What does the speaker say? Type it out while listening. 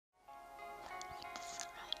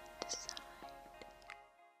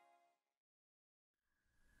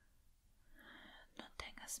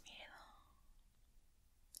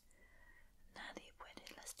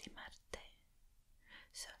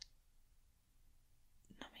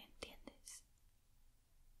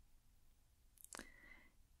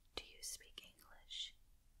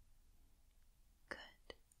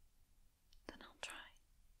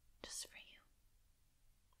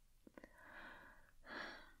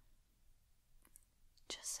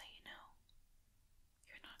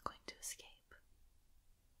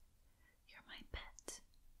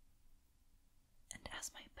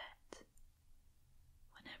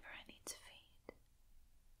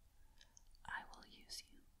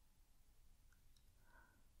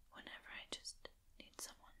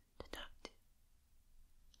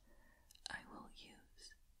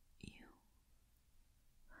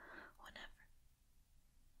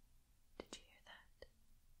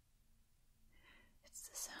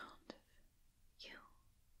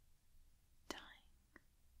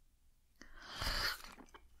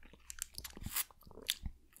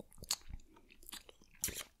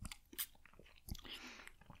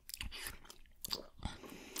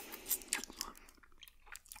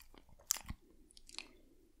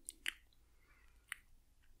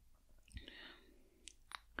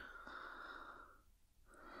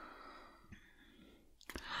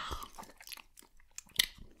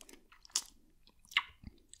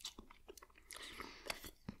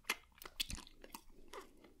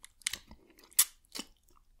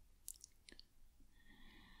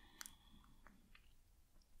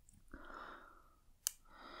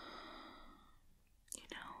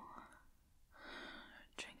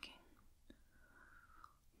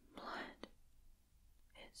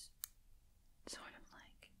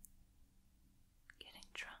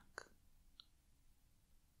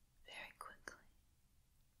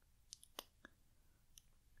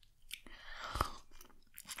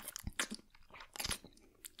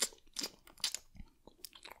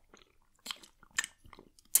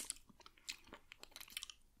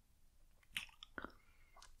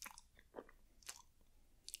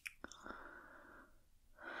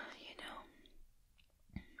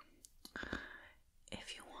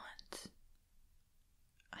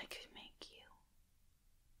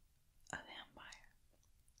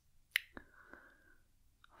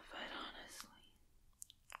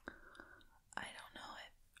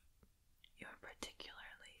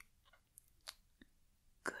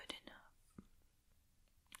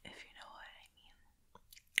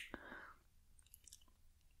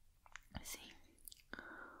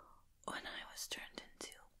was turned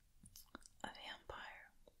into a vampire,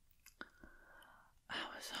 I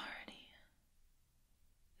was already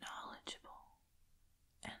knowledgeable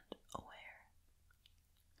and aware.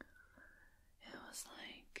 It was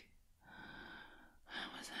like I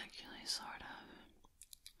was actually sort of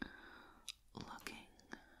looking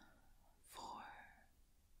for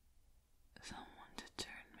someone to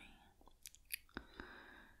turn me,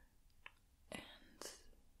 and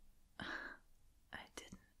I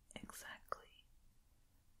didn't exactly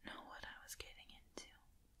know what I was getting into.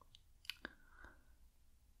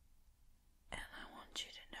 And I want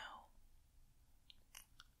you to know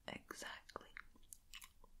exactly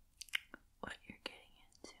what you're getting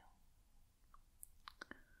into.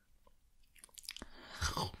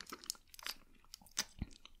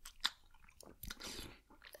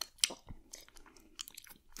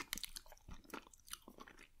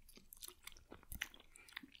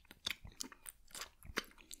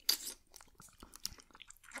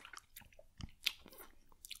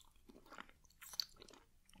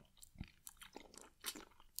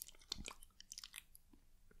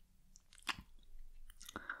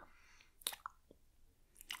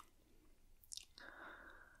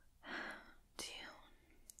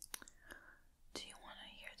 Do you want to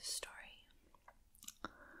hear the story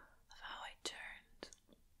of how I turned?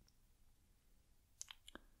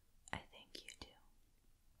 I think you do.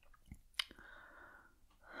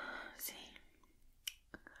 See,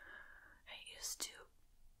 I used to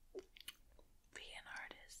be an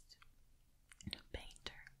artist, a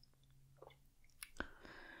painter.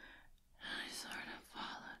 I sort of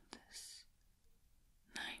followed this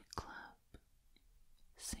nightclub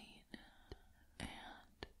scene,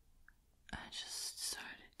 and I just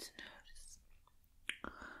started to notice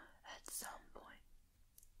at some point,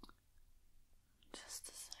 just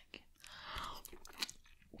a second,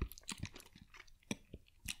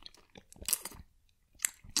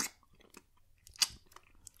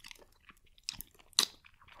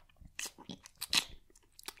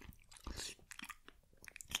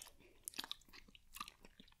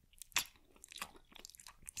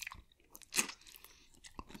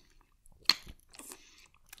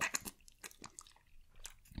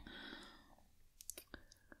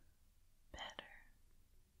 better.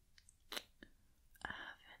 I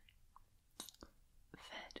haven't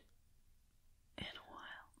fed in a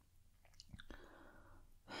while.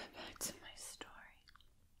 But back to my story.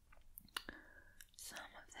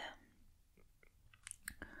 Some of them,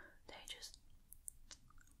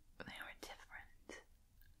 they were different.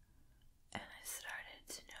 And I started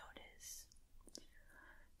to notice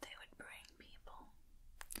they would bring people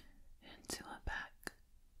into a back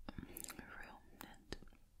room, and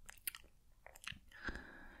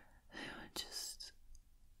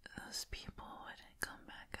those people wouldn't come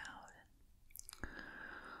back out,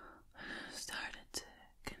 and I started to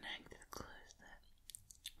connect the clues that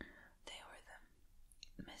they were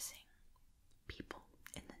the missing people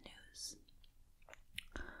in the news.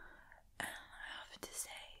 And I have to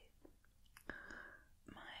say,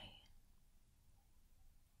 my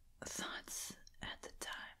thoughts at the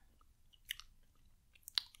time,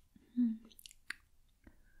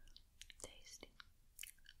 tasty.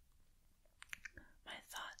 My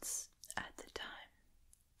thoughts at the time,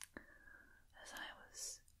 as I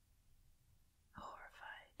was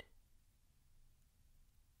horrified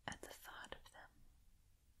at the thought of them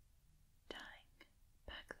dying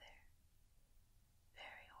back there,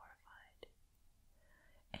 very horrified.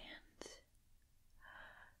 And,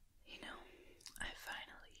 I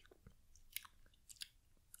finally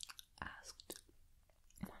asked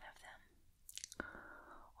one of them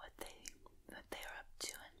what they were up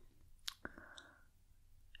to, and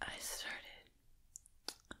I started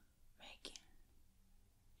making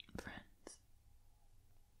friends.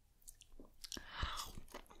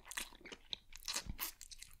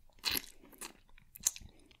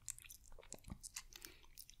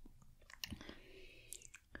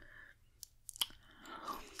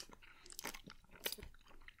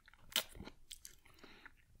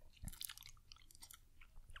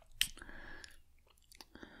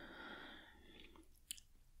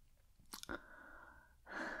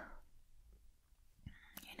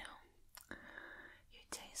 You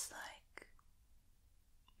taste like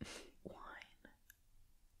wine.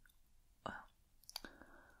 Well,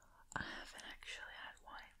 I haven't actually had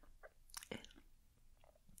wine in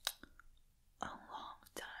a long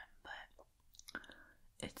time, but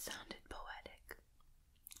it sounded poetic.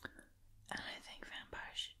 And I think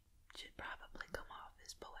vampires should probably come off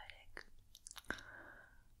as poetic,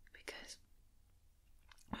 because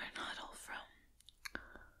we're not all from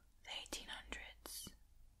the 1800s.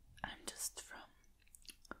 I'm just from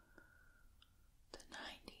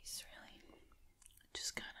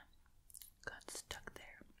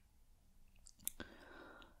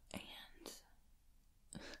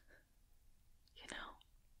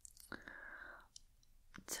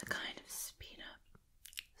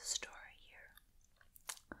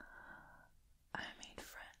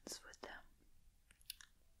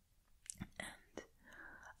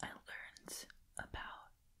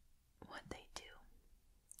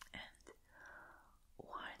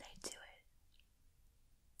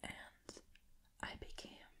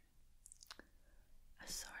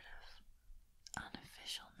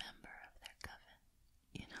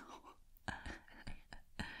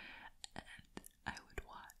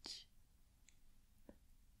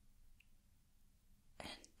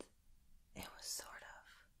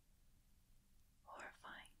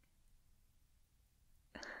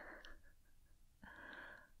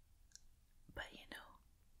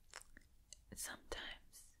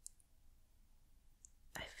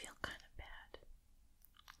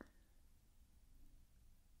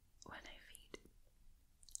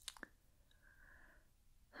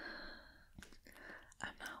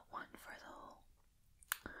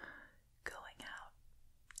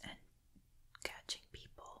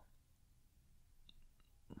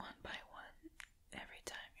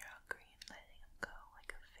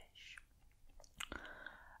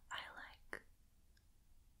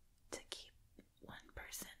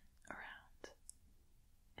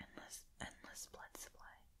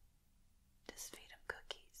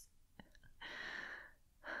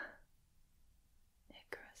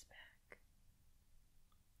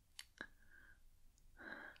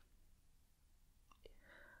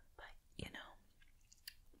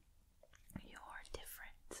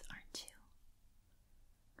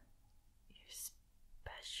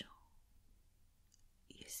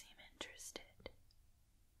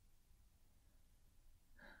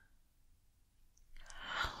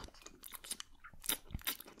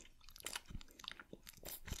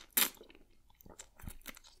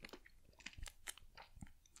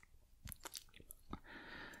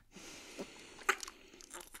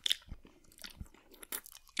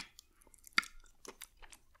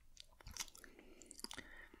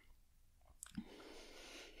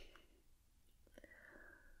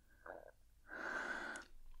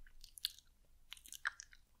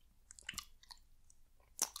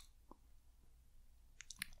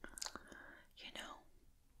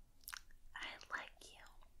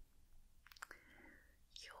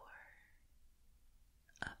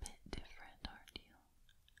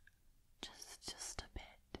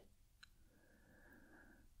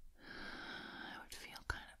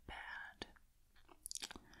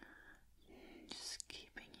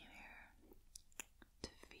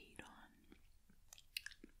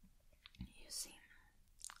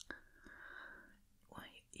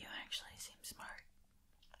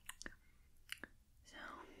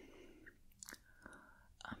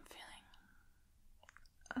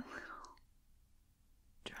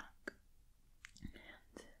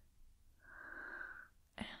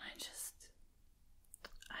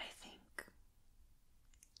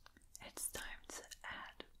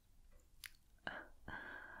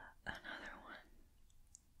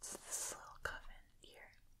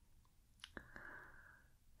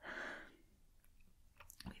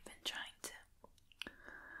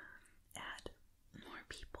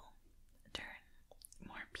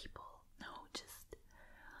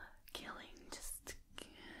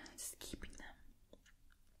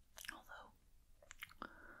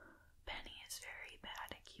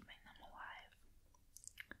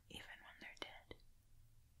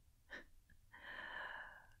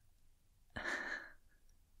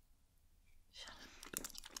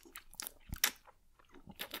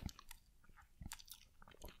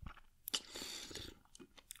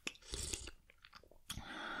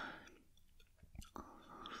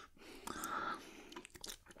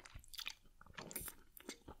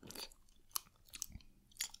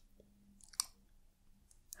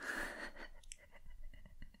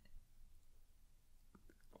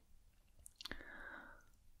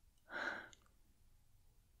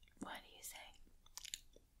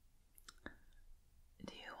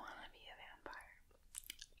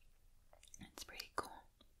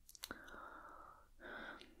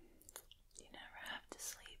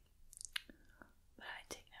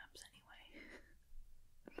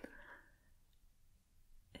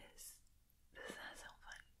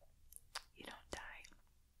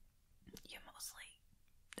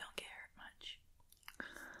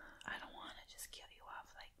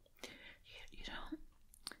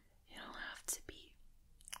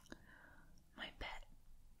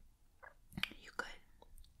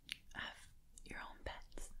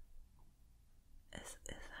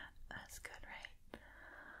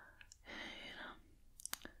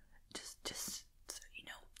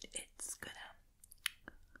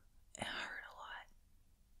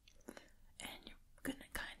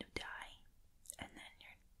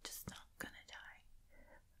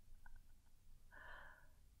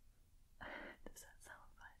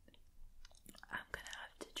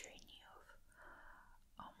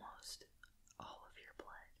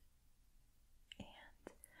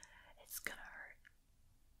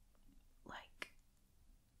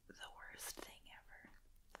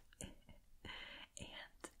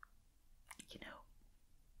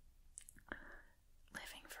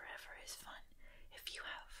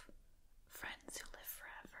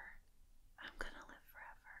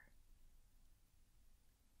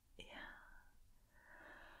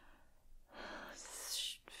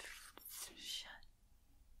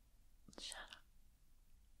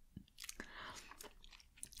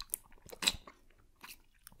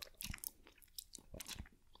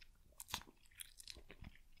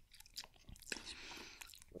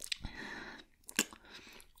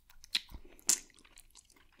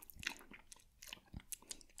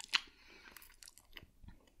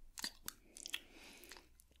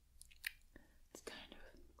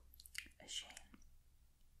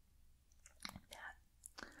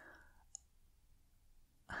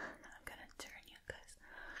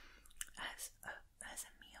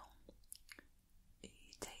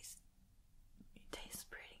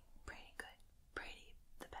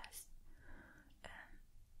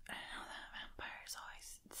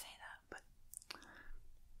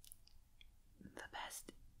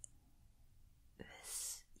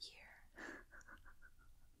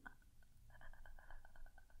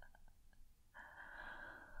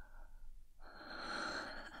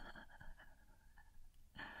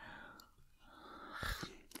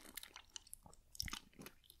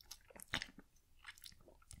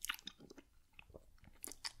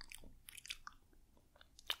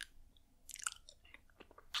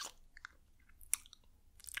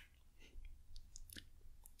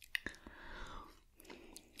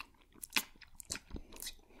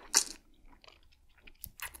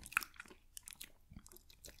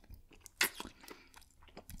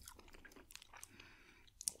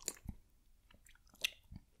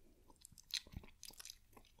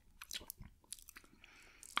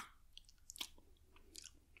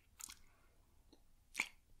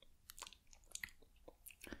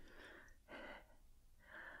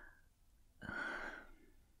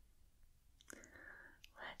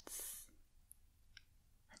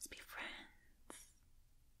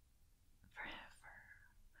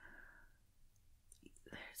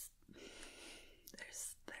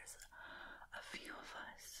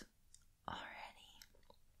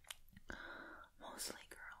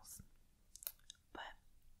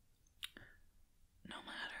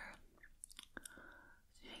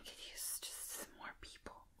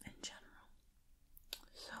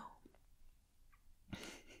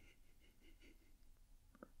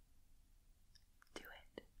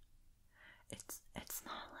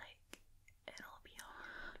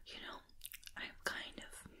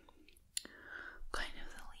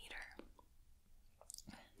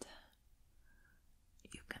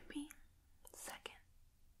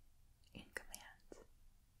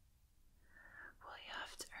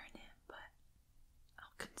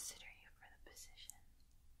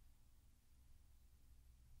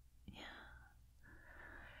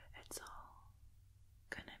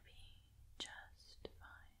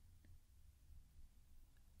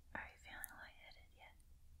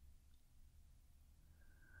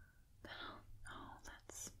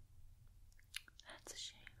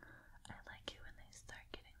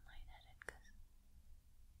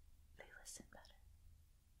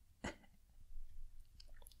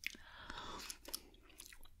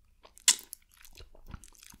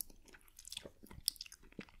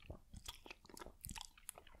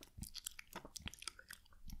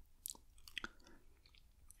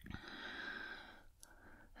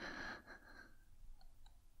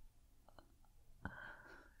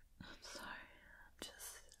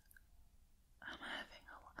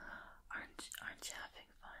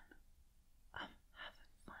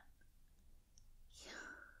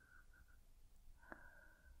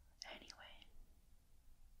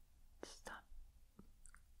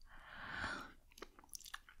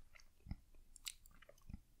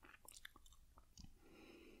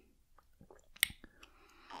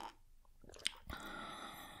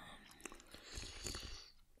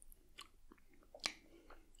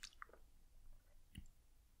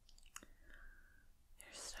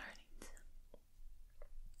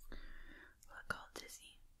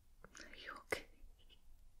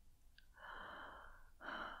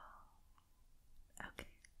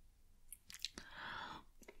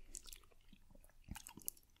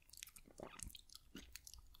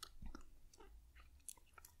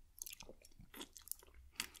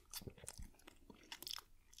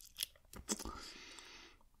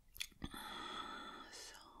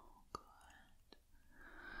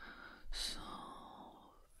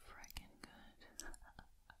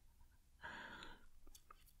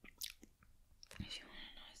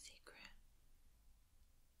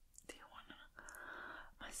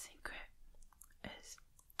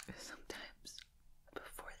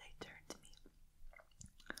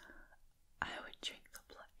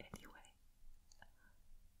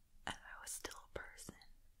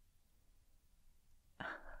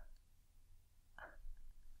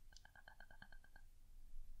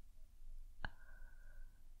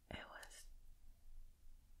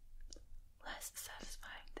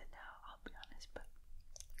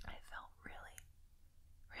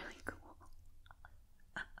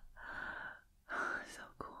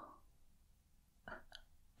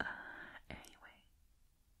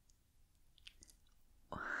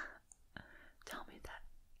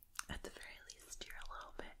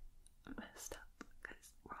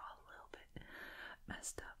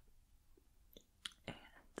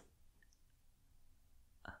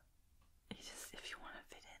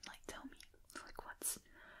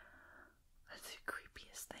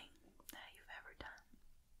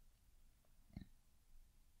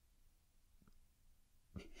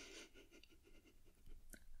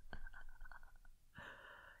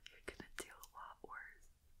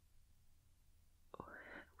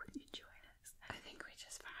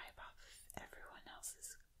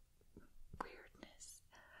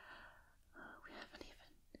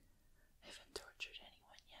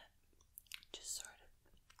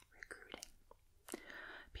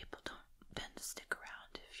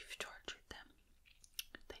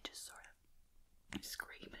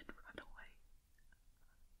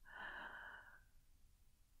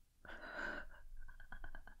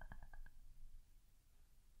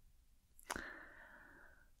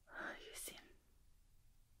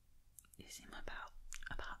seem about